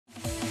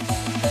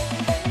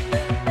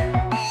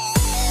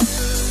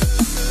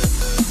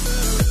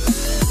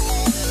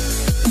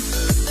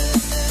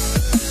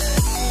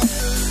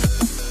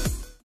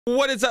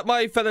What is up,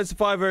 my fellow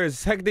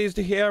survivors? Hegdees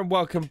here, and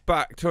welcome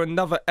back to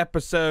another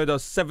episode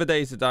of 7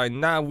 Days to Die.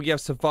 Now we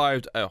have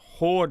survived a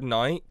horde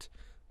night,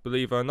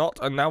 believe it or not,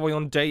 and now we're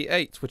on day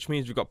 8, which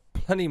means we've got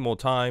plenty more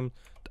time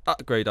to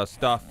upgrade our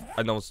stuff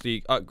and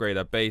obviously upgrade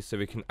our base so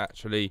we can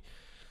actually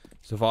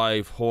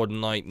survive horde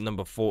night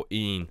number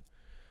 14.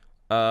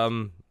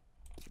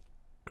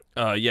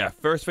 Yeah,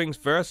 first things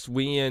first,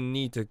 we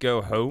need to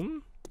go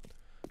home.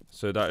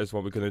 So that is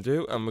what we're going to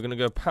do, and we're going to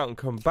go out and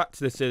come back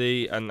to the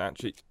city and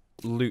actually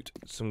loot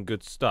some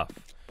good stuff.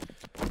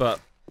 But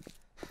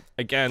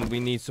again, we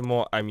need some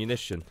more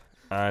ammunition,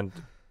 and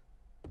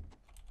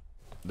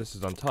this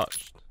is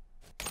untouched.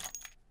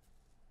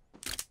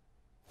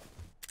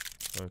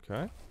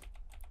 Okay,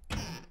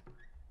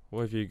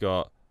 what have you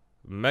got?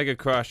 Mega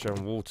Crash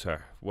and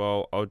water.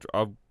 Well,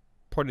 I'll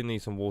probably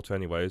need some water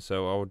anyway,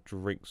 so I'll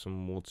drink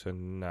some water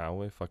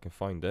now if I can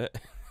find it.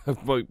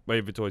 my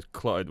inventory's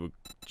cluttered with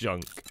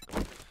junk.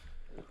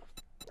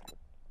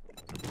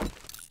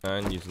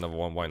 And use another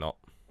one, why not?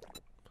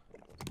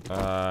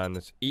 And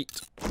let's eat.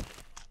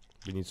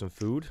 We need some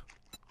food.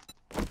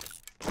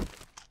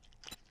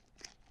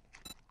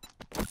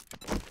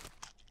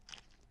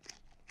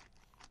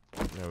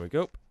 There we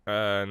go.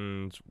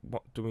 And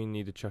what do we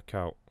need to check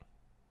out?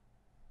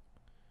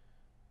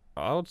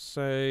 I would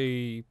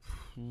say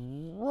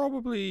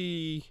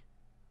probably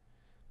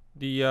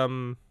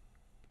the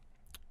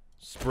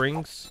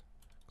springs.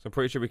 So I'm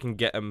pretty sure we can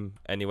get them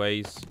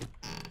anyways.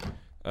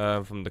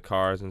 From the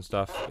cars and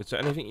stuff. Is there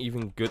anything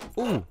even good?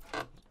 Ooh!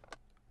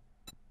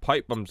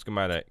 Pipe bomb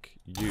schematic.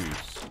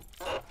 Use.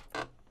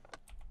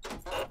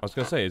 I was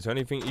gonna say, is there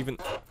anything even...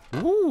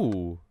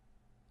 Ooh!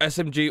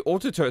 SMG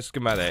auto turret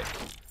schematic.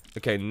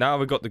 Okay, now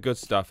we got the good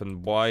stuff.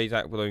 And why is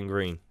that glowing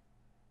green?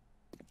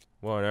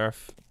 What on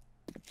earth?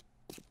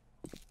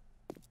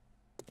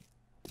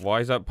 Why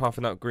is that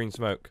puffing out green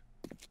smoke?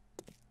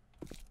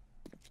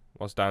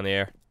 What's down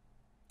here?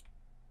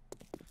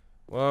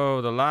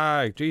 Whoa, the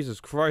lag. Jesus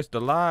Christ,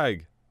 the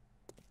lag.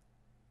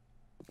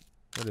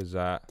 What is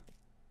that?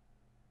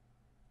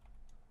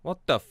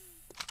 What the f...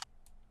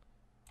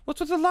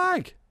 What's with the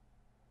lag?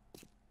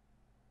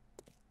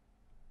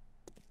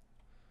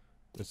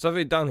 There's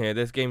something down here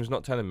this game's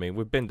not telling me.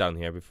 We've been down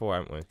here before,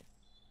 haven't we?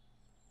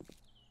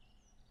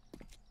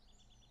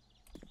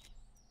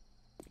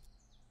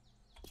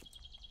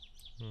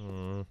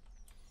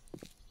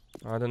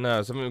 I don't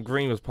know. Something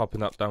green was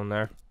popping up down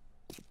there.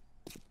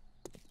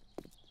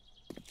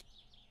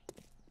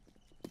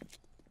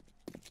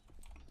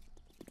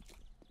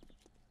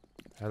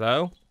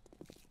 Hello?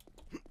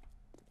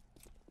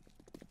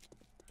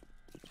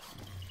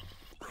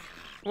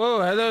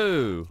 Whoa,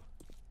 hello!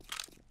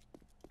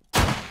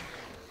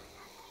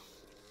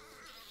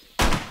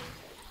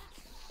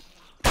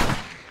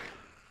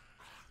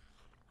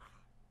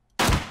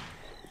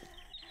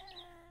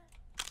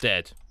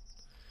 Dead.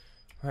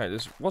 Alright,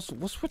 this what's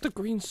with the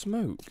green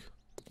smoke?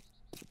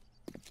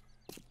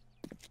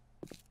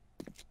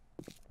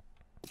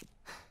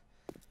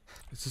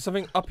 Is there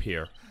something up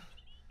here?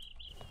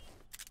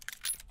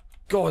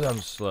 God,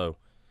 I'm slow.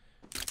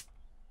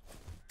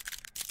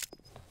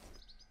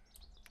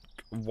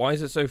 Why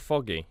is it so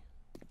foggy?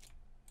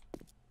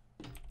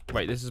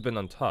 Wait, this has been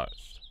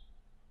untouched.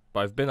 But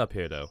I've been up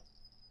here, though.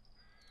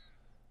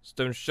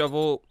 Stone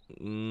shovel?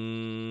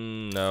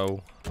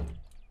 No.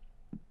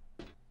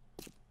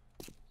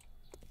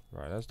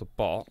 Right, there's the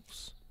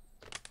box.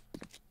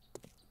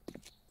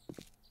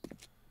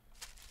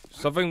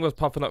 Something was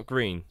popping up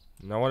green.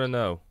 I want to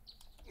know.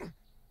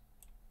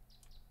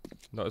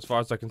 Not as far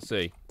as I can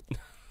see.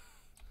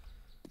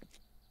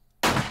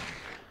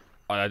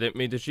 I didn't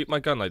mean to shoot my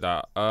gun like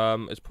that.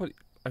 It's probably...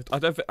 I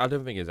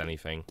don't think it's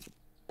anything.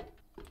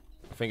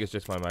 I think it's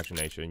just my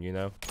imagination, you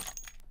know?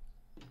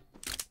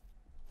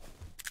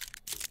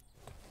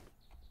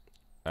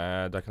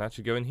 And I can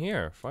actually go in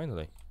here,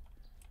 finally.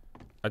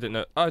 I didn't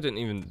know... I didn't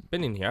even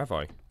been in here, have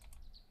I? I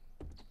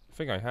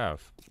think I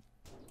have.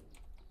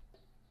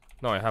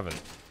 No, I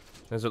haven't.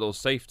 There's a little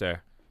safe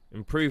there.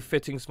 Improve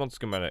fitting smart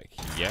schematic.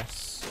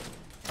 Yes.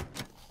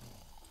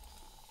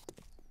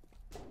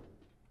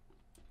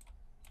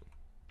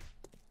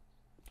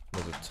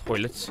 There's a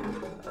toilet.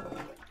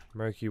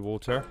 Murky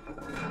water.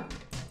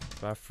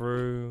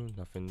 Bathroom.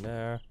 Nothing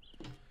there.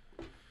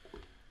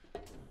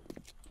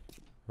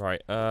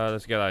 Right,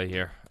 let's get out of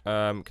here.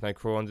 Can I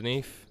crawl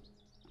underneath?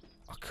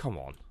 Oh, come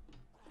on.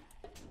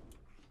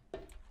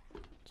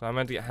 So I'm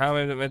meant to get, how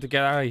am I meant to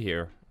get out of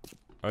here?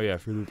 Oh yeah,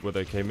 through where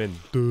they came in.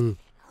 Duh.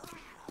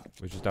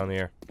 Which is down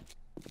here.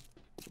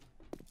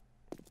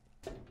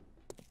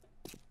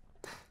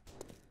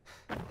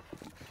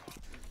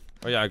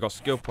 Oh yeah, I got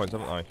skill points,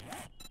 haven't I?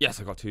 Yes,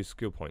 I got 2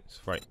 skill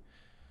points. Right.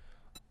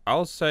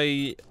 I'll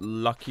say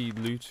Lucky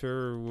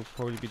Looter will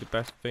probably be the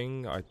best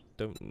thing. I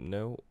don't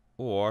know.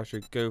 Or I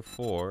should go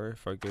for,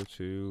 if I go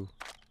to...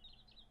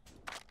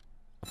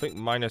 I think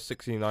minus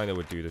 69er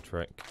would do the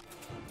trick.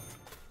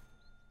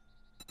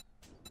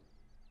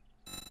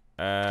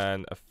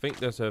 And I think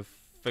there's a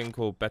thing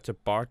called Better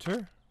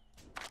Barter.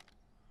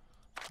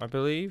 I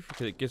believe.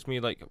 Because it gives me,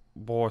 like,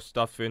 more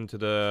stuff into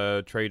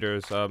the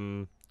trader's,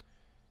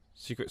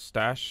 secret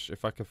stash,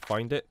 if I could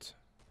find it.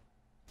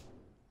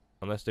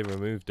 Unless they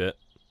removed it.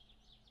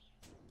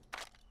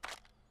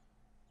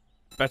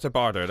 Better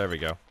barter, there we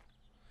go.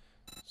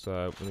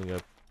 So, we need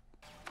to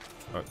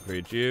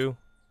upgrade you.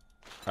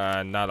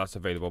 And now that's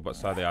available, but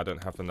sadly I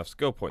don't have enough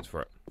skill points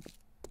for it.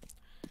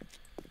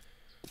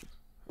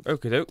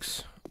 Okie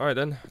dokes. Alright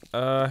then,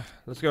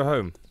 let's go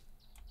home.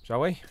 Shall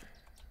we?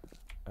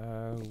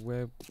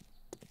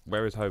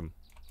 Where is home?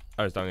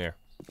 Oh, it's down here.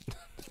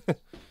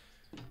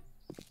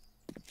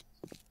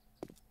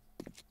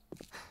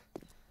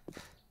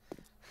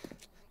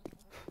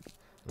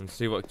 And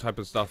see what type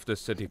of stuff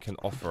this city can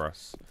offer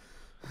us.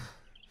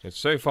 And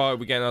so far,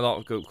 we're getting a lot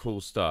of good,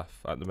 cool stuff.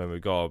 At the moment,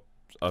 we've got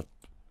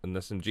an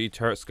SMG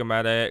turret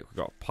schematic. We've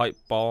got pipe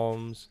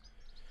bombs.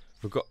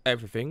 We've got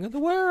everything in the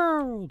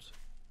world.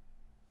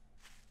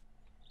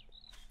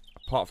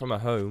 Apart from a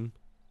home.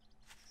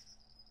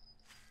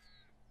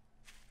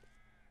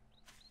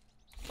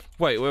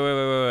 Wait,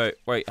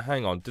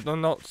 hang on. Did I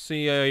not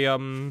see a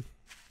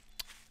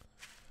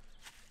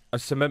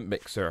cement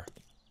mixer?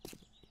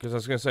 Because I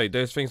was going to say,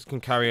 those things can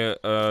carry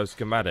a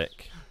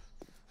schematic.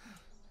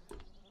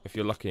 If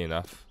you're lucky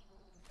enough.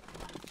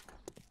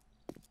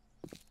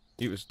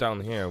 It was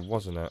down here,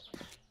 wasn't it?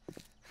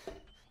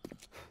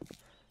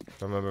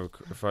 If I remember,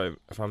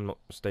 if I'm not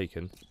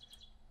mistaken.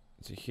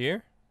 Is it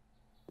here?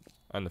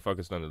 And the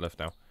focus is on the left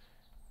now.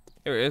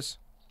 Here it is.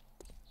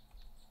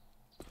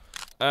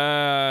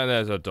 And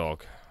there's a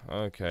dog.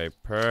 Okay,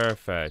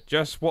 perfect.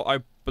 Just what I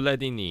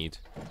bloody need.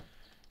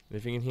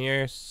 Anything in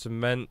here?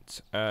 Cement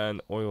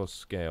and oil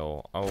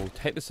scale. I'll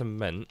take the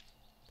cement.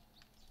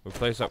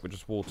 Replace that with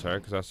just water,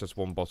 because that's just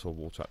one bottle of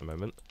water at the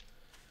moment.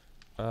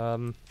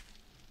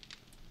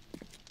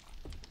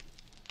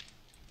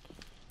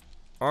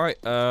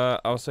 Alright,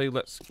 I'll say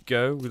let's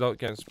go without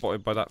getting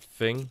spotted by that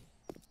thing.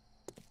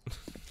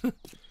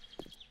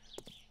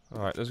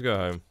 Alright, let's go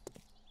home.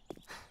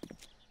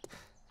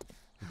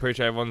 I'm pretty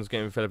sure everyone's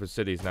getting fed up with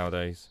cities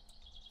nowadays.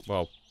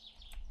 Well,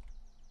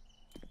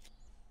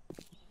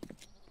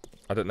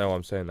 I don't know what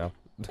I'm saying now.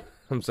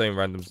 I'm saying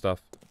random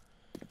stuff.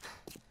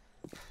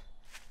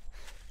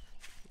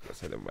 Let's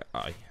say them wet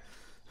eye.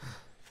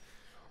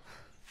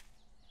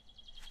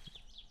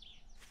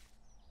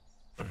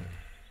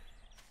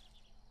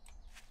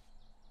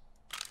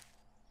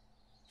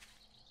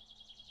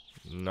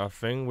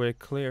 Nothing, we're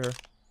clear.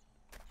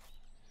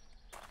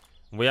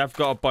 We have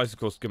got a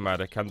bicycle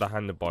schematic and the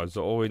handlebars,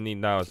 so all we need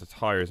now is the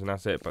tires and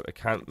that's it, but I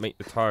can't make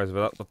the tires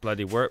without the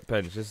bloody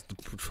workbench. This is the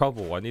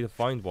trouble. I need to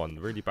find one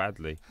really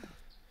badly.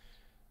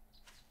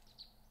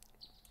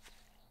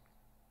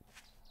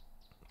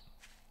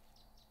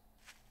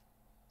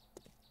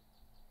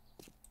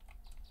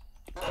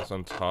 That's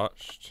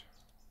untouched.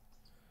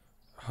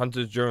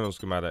 Hunter's Journal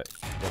schematic.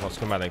 Well, not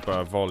schematic, but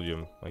a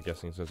volume, I'm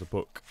guessing, so it's a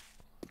book.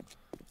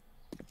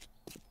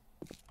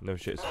 No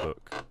shit, it's a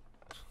book.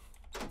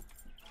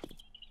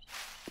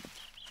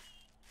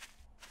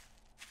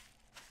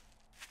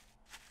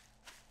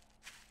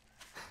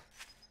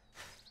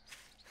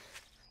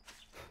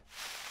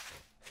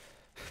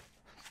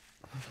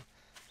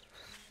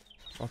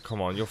 Oh,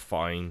 come on, you're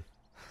fine.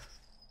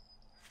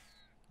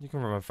 You can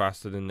run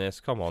faster than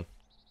this, come on.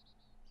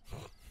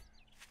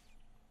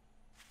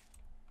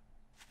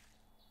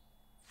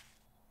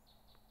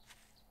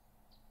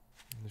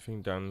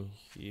 Anything down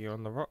here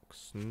on the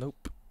rocks?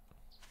 Nope.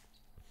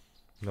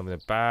 Not even a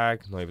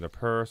bag, not even a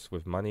purse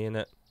with money in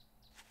it.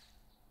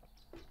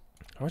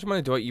 How much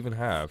money do I even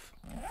have?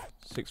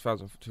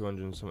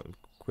 6,200 and something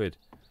quid.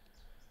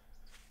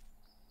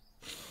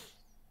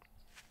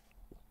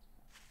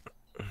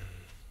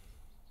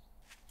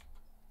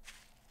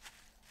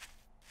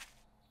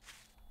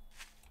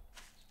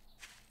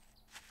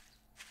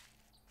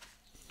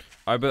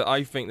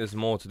 I think there's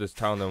more to this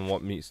town than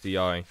what meets the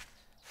eye.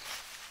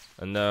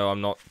 And no,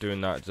 I'm not doing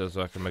that just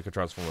so I can make a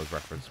Transformers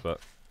reference, but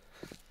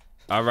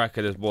I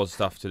reckon there was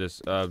stuff to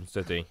this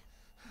city.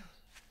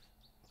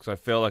 Because I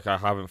feel like I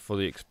haven't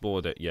fully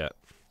explored it yet.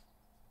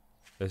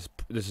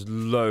 There's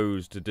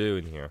loads to do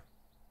in here.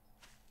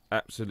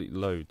 Absolutely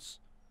loads.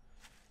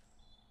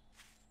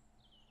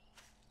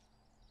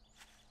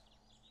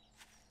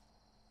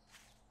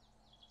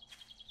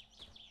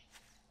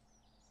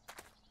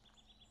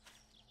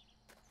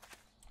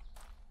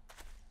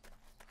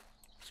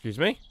 Excuse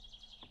me?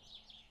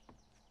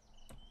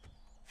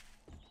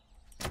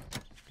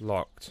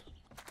 Locked.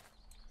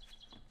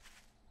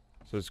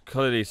 So it's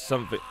clearly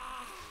something.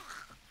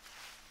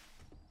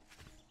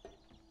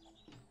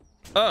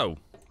 Oh,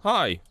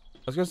 hi. I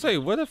was gonna say,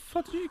 where the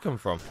fuck did you come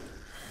from?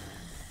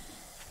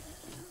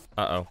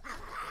 Uh-oh.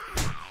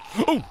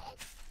 Oh!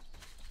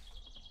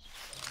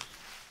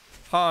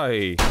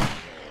 Hi,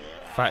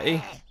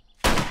 fatty.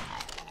 I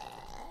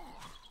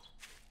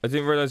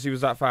didn't realize he was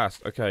that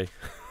fast. Okay.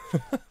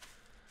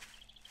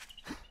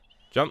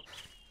 Jump.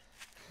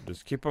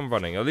 Just keep on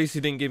running. At least he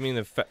didn't give me an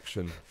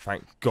infection.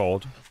 Thank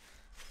God.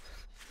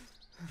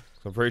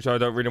 So I'm pretty sure I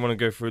don't really want to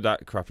go through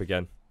that crap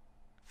again.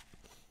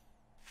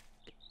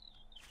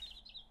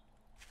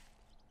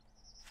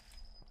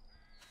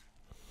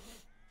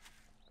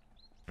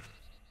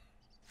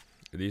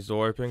 Are these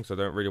door opening? So I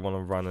don't really want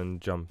to run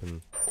and jump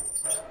and...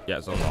 Yeah,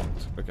 it's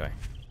unlocked. Okay.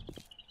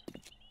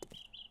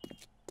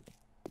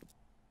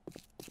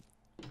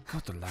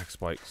 God, the lag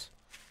spikes.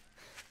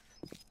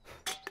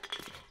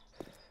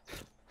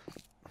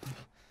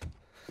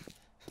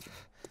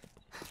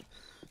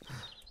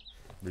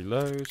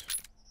 Reload.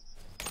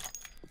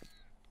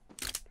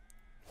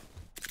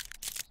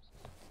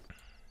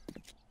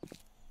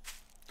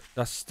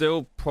 That's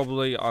still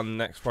probably our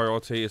next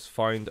priority is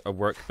find a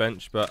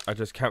workbench, but I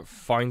just can't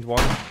find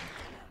one.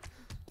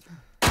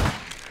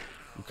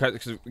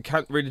 We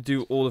can't really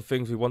do all the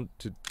things we want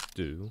to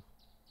do.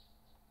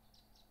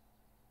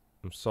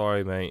 I'm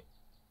sorry, mate.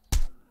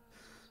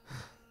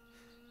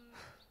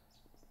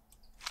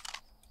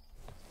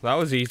 That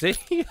was easy.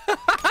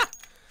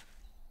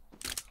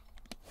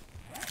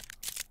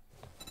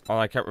 Oh,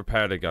 I can't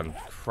repair the gun.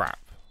 Crap.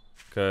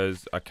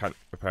 Because I can't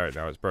repair it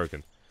now. It's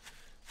broken.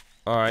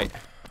 Alright.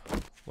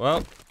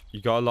 Well,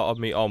 you got a lot of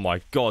me. Oh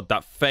my god,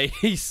 that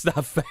face.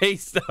 That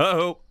face,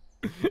 though.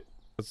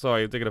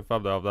 Sorry, I'm taking a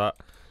thumbnail of that.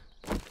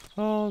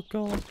 Oh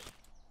god.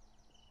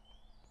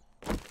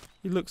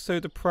 He looks so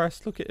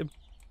depressed. Look at him.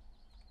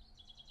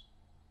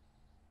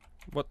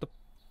 What the...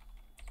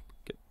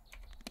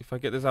 If I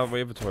get this out of my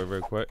inventory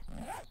real quick.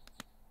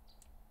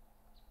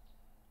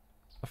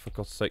 Oh, for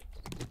God's sake.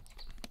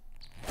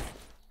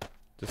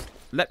 Just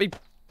let me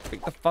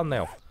pick the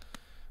thumbnail.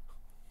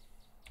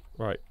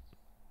 Right.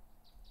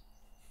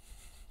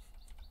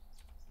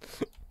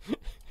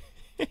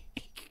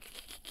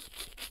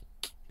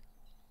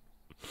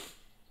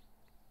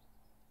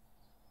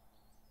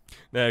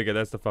 There we go,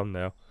 that's the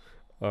thumbnail.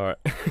 Alright.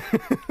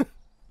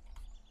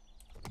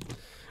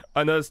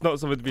 I know it's not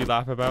something to be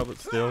laughing about, but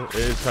still, it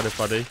is kind of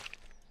funny.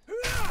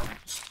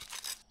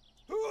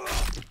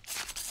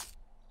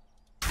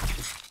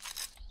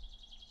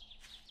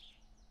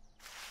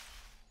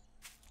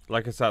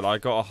 Like I said, I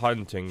got a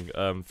hunting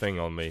thing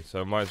on me, so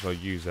I might as well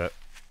use it.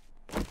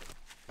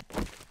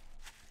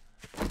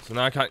 So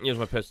now I can't use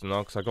my pistol now,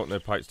 because I got no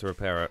pipes to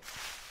repair it.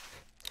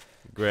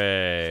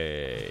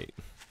 Great.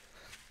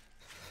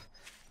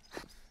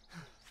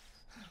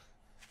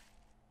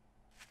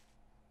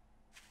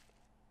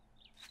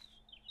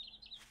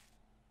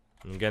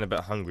 I'm getting a bit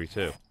hungry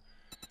too.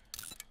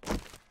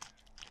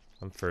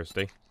 I'm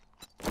thirsty.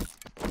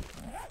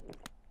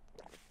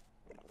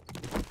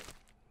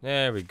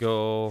 There we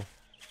go.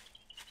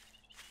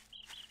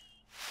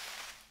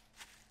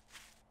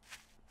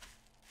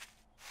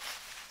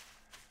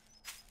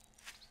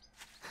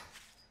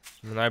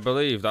 And I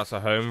believe that's a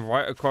home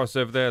right across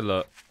over there,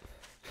 look.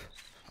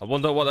 I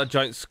wonder what that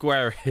giant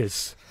square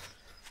is.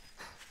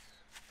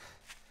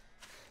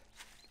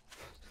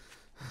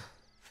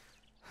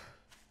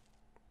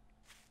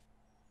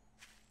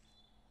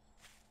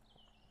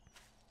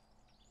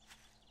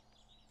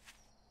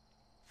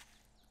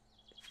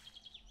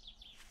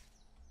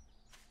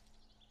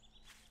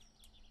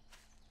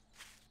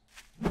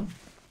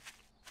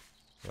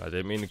 I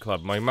didn't mean to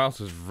club. My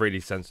mouse is really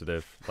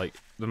sensitive. Like,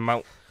 the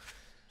mouse...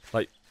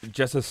 Like,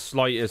 just the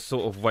slightest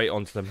sort of weight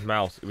onto the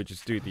mouse, it would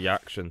just do the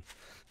action.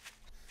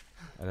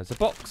 And there's a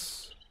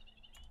box.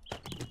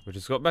 Which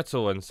has got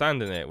metal and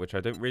sand in it, which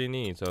I don't really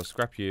need. So I'll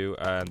scrap you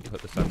and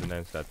put the sand in there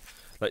instead.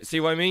 Like, see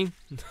what I mean?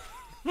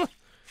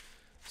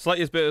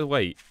 Slightest bit of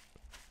weight.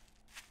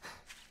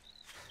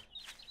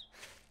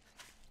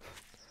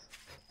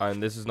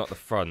 And this is not the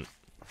front.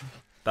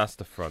 That's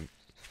the front.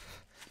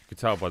 You can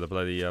tell by the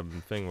bloody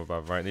thing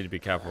above, right? I need to be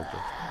careful.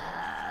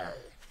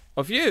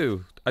 Of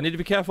you! I need to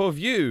be careful of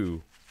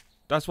you!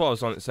 That's what I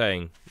was on it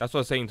saying. That's what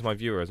I was saying to my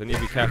viewers. I need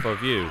to be careful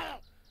of you.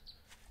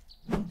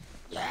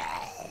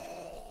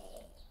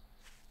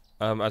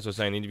 As I was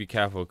saying, I need to be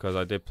careful because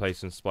I did place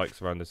some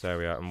spikes around this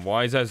area. And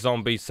why is there a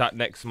zombie sat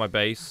next to my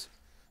base?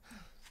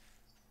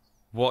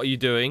 What are you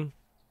doing?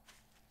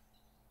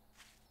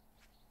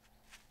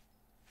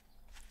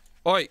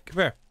 Oi,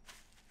 come here.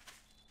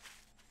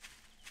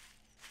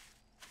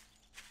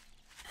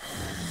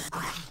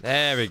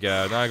 There we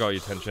go. Now I got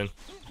your attention.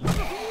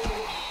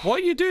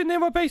 What are you doing near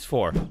my base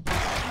for?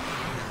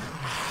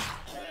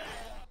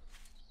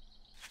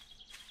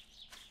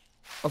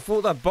 I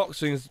thought that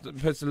boxing is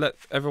supposed to let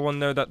everyone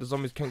know that the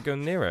zombies can't go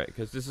near it,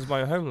 because this is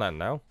my homeland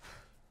now.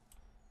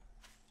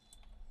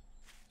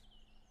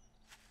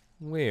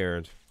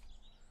 Weird.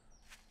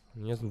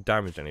 He hasn't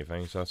damaged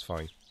anything, so that's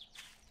fine.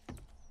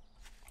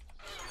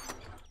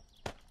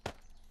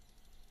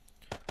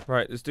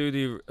 Right, let's do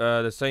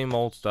the same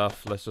old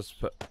stuff. Let's just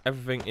put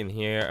everything in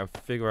here and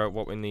figure out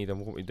what we need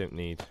and what we don't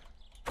need.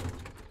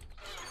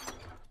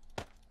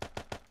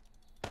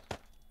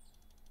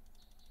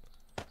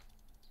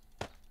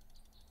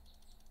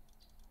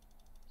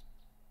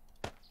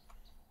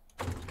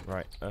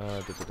 Right,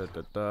 and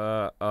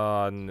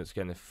it's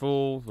getting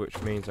full,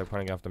 which means I'm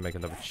probably gonna have to make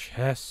another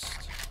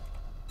chest.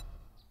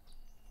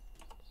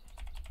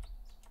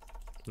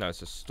 No,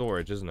 it's a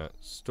storage, isn't it?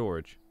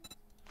 Storage.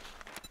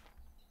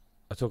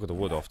 I took the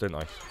wood off, didn't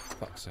I?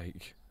 Fuck's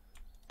sake.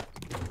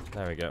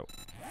 There we go.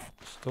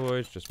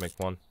 Storage, just make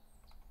one.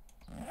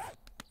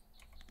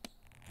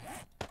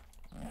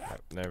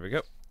 Right. There we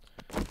go.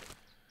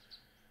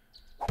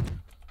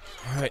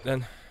 Alright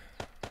then.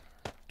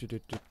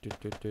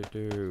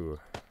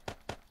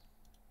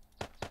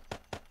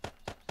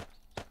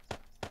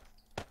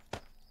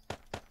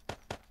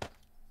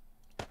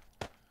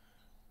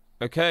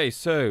 Okay,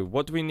 so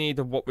what do we need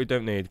and what we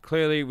don't need?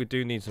 Clearly, we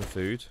do need some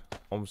food.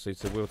 Obviously,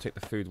 so we'll take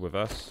the food with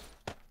us.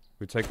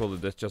 We'll take all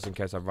of this just in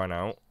case I run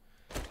out.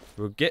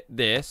 We'll get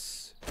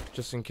this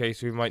just in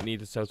case we might need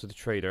to sell to the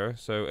trader.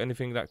 So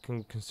anything that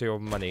can conceal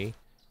money,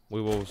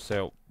 we will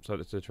sell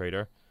it to the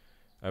trader.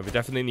 We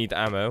definitely need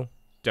ammo.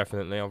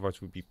 Definitely,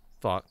 otherwise we'd be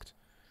fucked.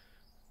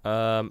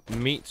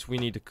 Meat we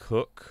need to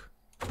cook.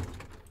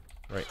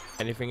 Right,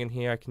 anything in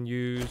here I can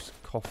use?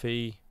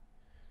 Coffee.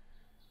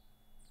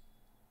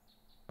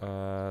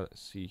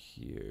 Let's see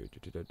here.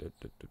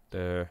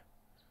 There.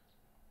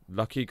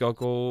 Lucky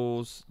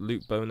goggles,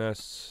 loot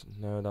bonus.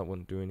 No, that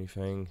wouldn't do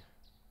anything.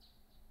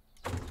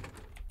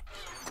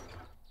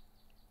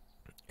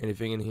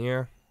 Anything in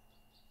here?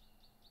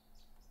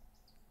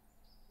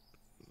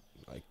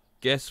 I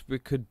guess we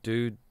could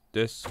do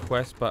this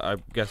quest, but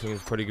I'm guessing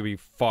it's probably gonna be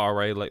far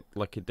away,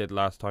 like it did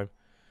last time.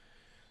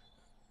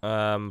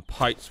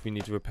 Pipes we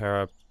need to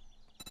repair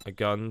our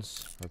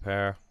guns.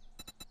 Repair.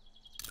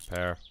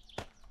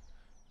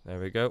 There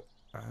we go.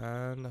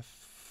 And I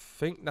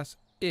think that's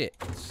it.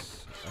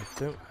 I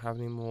don't have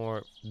any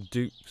more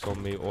dukes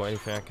on me or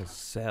anything I can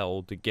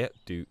sell to get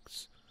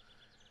dukes.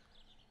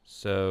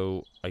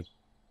 So I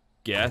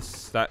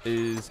guess that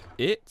is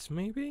it,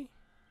 maybe?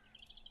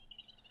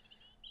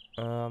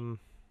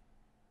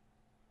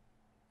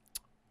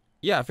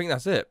 Yeah, I think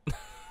that's it.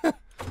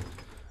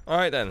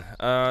 Alright then,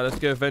 let's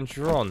go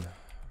venture on.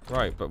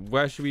 Right, but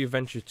where should we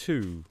venture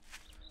to?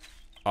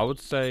 I would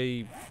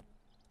say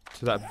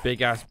to that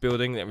big ass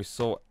building that we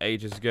saw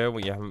ages ago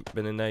when you haven't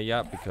been in there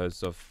yet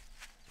because of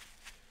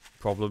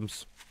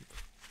problems.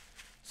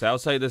 So I'll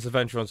say let's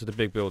venture onto the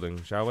big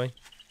building, shall we?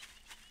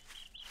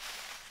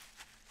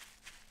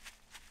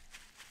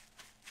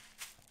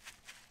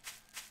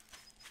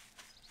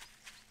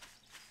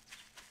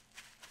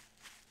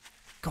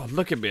 God,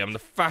 look at me, I'm the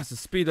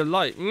fastest speed of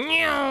light.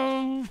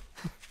 Meow.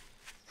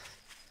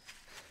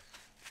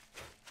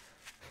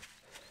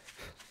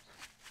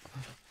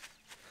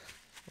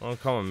 Oh,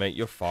 come on, mate,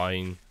 you're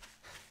fine.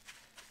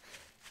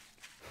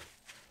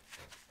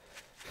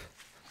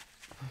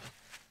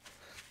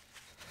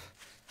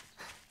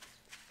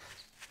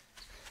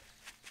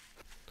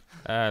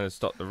 And let's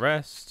stop the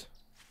rest.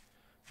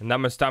 And now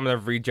my stamina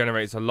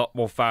regenerates a lot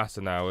more faster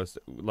now, as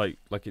like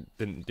it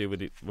didn't do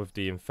with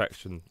the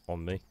infection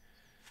on me.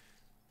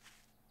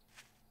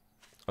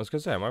 I was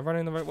gonna say, am I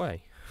running the right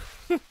way?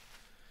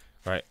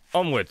 Right,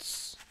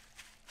 onwards.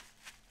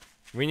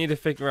 We need to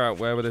figure out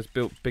where will this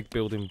big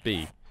building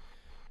be.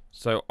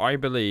 So I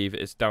believe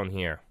it's down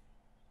here.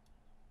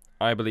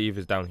 I believe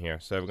it's down here.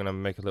 So we're gonna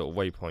make a little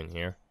waypoint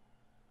here.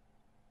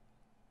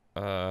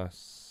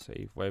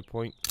 Save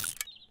waypoint.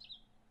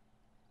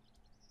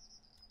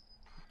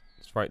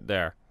 It's right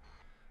there.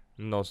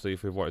 And obviously,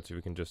 if we wanted to,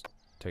 we can just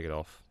take it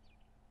off.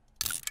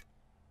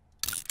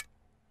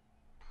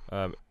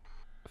 I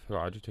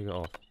forgot, how'd you take it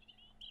off?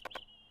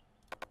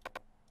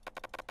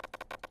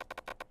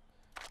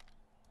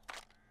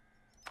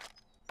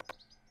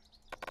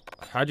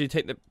 How do you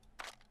take the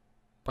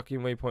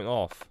fucking waypoint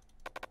off?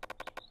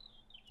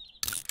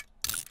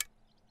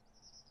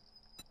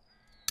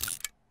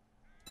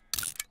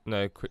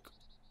 No, quick.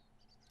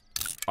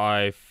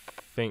 I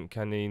think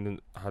I need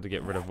how to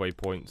get rid of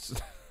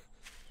waypoints.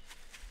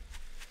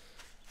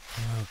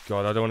 Oh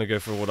god, I don't want to go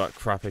through all that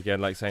crap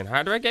again, like saying,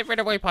 how do I get rid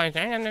of waypoints?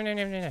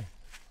 No.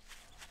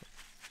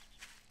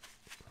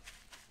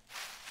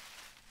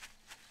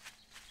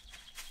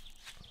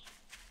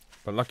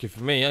 But lucky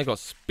for me, I got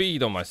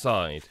speed on my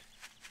side.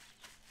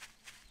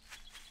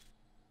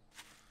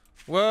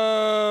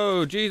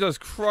 Whoa! Jesus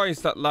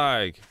Christ, that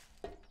lag.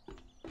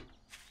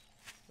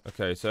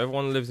 Okay, so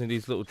everyone lives in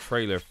these little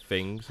trailer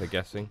things, I'm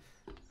guessing.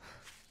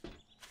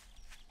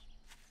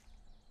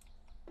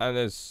 And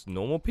there's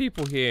normal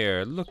people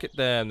here. Look at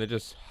them. They're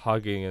just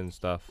hugging and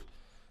stuff.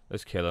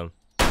 Let's kill them.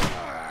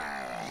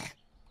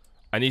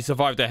 And he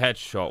survived a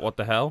headshot. What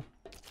the hell?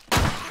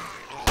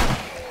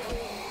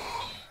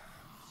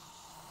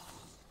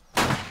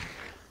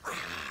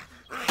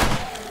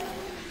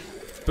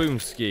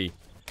 Boomski.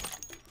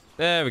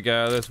 There we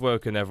go. That's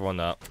woken everyone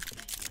up.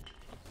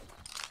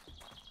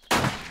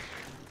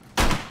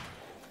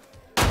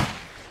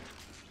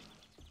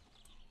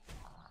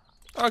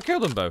 I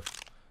killed them both.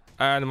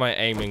 And my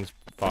aiming's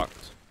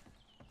fucked.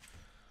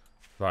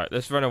 Right,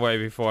 let's run away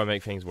before I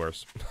make things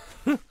worse.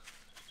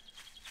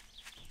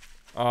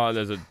 Oh,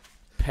 there's a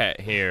pet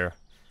here.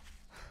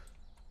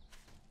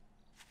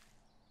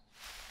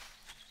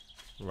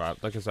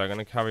 Right, like I said, I'm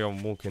gonna carry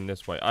on walking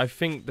this way. I don't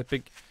think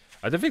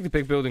the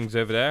big building's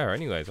over there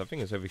anyways. I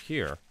think it's over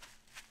here.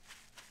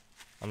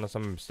 Unless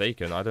I'm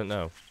mistaken, I don't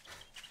know.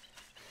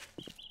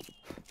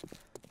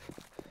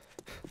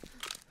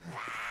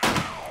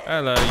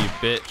 Hello, you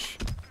bitch.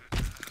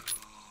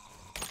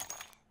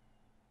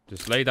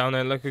 Just lay down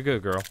there like a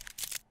good girl.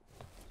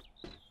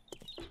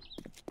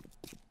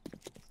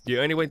 The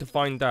only way to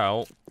find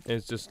out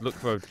is just look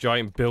for a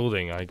giant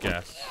building, I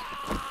guess.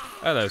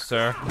 Hello,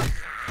 sir.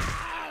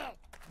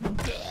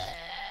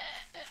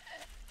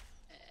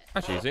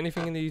 Actually, is there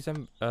anything in these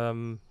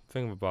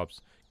thingamabobs?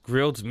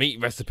 Grilled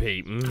meat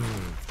recipe.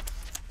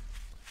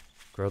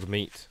 Grilled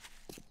meat.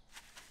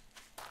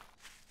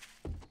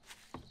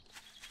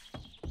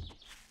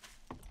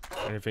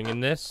 Anything in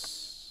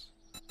this?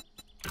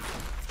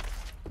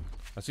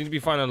 I seem to be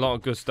finding a lot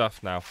of good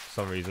stuff now for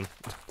some reason.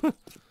 I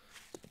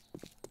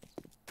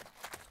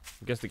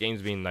guess the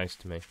game's being nice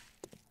to me.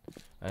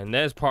 And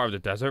there's part of the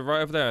desert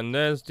right over there, and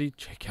there's the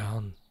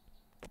chicken.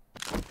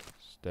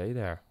 Stay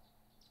there.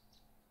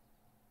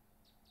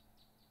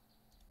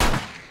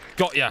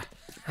 Got ya!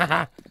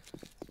 Haha!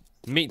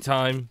 Meat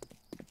time.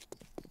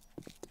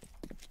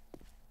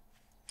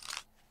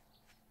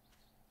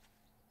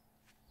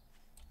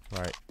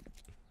 Right.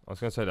 I was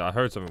gonna say that I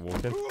heard something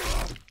walking.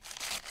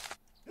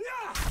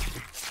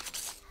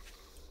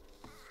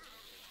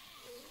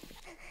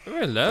 Oh,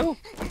 hello?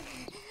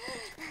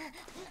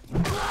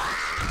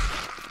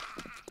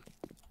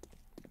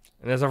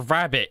 And there's a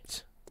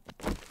rabbit.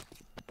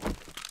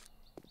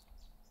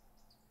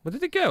 Where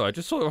did it go? I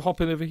just saw it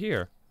hopping over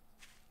here.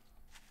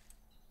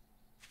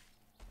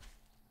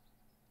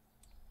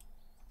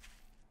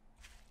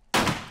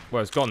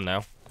 Well, it's gone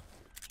now.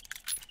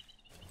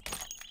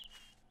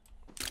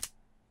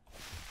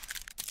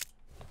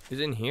 Is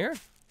it in here?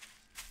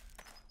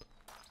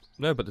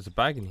 No, but there's a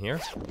bag in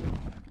here.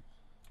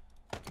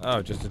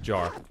 Oh, just a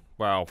jar.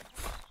 Wow.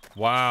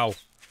 Wow.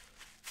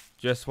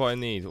 Just what I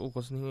need. Oh,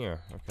 what's in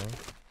here? Okay.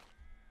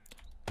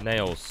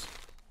 Nails.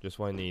 Just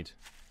what I need.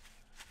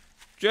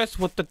 Just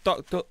what the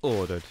doctor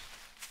ordered.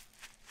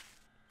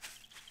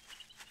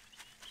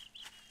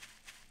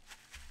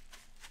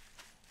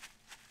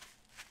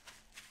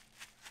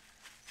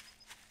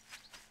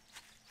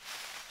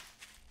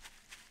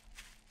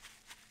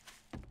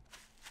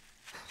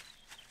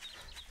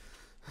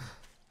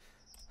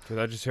 Did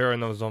I just hear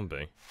another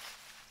zombie?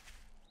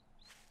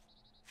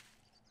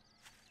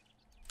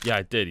 Yeah,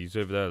 I did. He's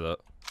over there,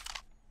 look.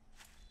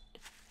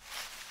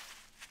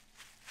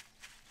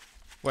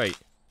 Wait.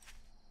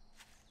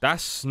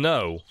 That's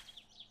snow.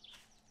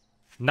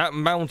 That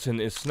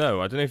mountain is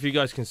snow. I don't know if you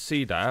guys can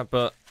see that,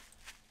 but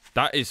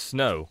that is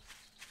snow.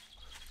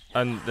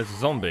 And there's a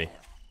zombie.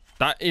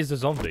 That is a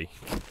zombie.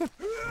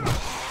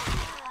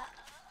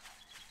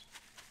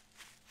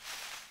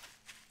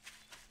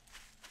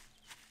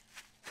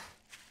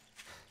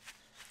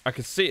 I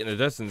can see it in the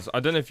distance. I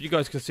don't know if you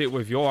guys can see it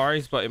with your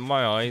eyes, but in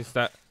my eyes,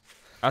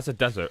 that's a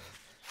desert.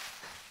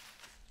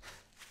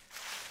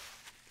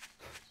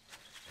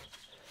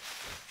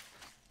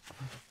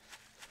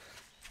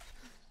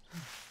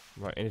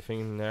 Right, anything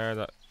in there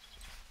that...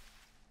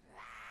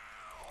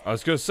 I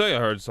was gonna say I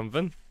heard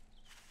something.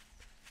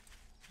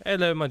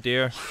 Hello, my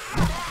dear.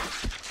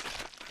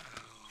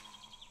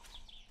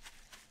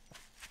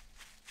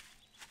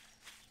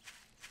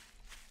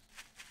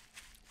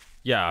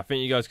 Yeah, I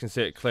think you guys can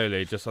see it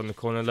clearly just on the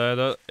corner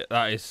there.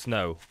 That is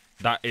snow.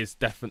 That is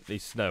definitely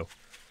snow.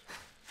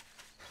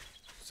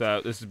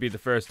 So this would be the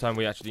first time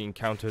we actually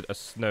encountered a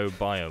snow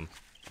biome.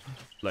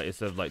 Like,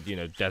 instead of, like, you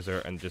know,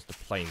 desert and just a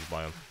plains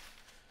biome.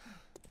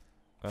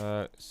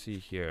 Let's see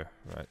here.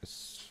 Right,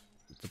 it's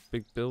a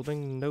big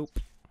building. Nope.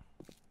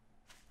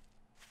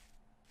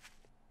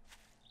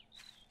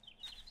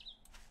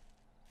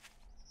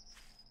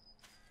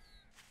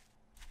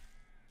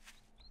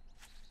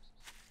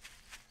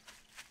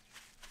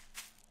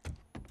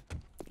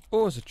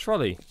 Oh, it's a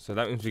trolley. So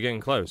that means we're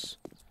getting close.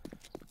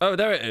 Oh,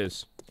 there it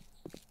is.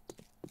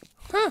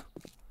 Huh.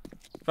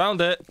 Found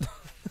it.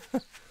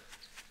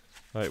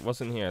 Right,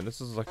 what's in here?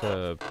 This is like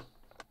a...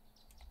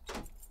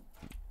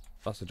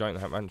 That's a giant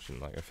hat mansion,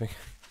 like, I think.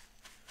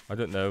 I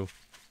don't know.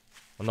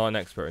 I'm not an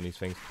expert in these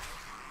things.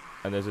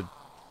 And there's a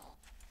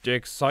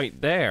dig site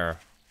there.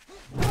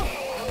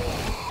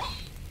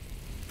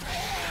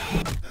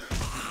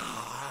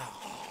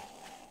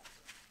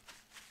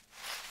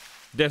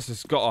 This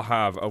has got to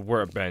have a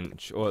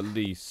workbench, or at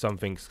least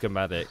something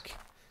schematic.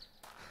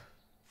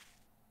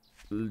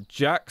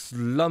 Jack's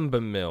Lumber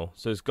Mill.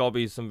 So it's got to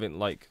be something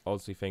like,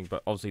 obviously, thing.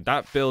 But obviously,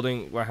 that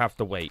building will have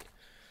to wait.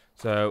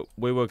 So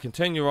we will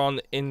continue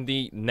on in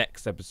the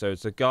next episode.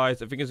 So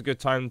guys, I think it's a good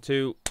time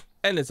to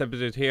end this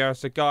episode here.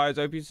 So guys,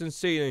 I hope you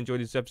sincerely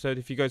enjoyed this episode.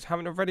 If you guys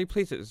haven't already,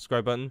 please hit the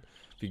subscribe button.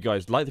 If you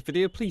guys like the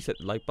video, please hit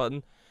the like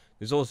button.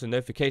 There's also a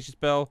notifications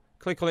bell.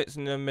 Click on it so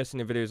you don't miss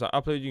any videos I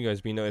upload. You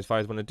guys be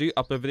notified when I do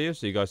upload videos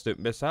so you guys don't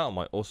miss out on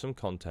my awesome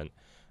content.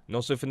 And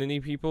also for the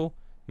new people,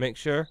 make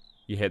sure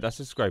you hit that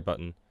subscribe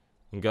button.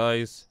 And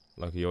guys,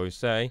 like I always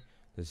say,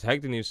 this is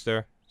Heg the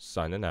Newster,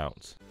 signing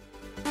out.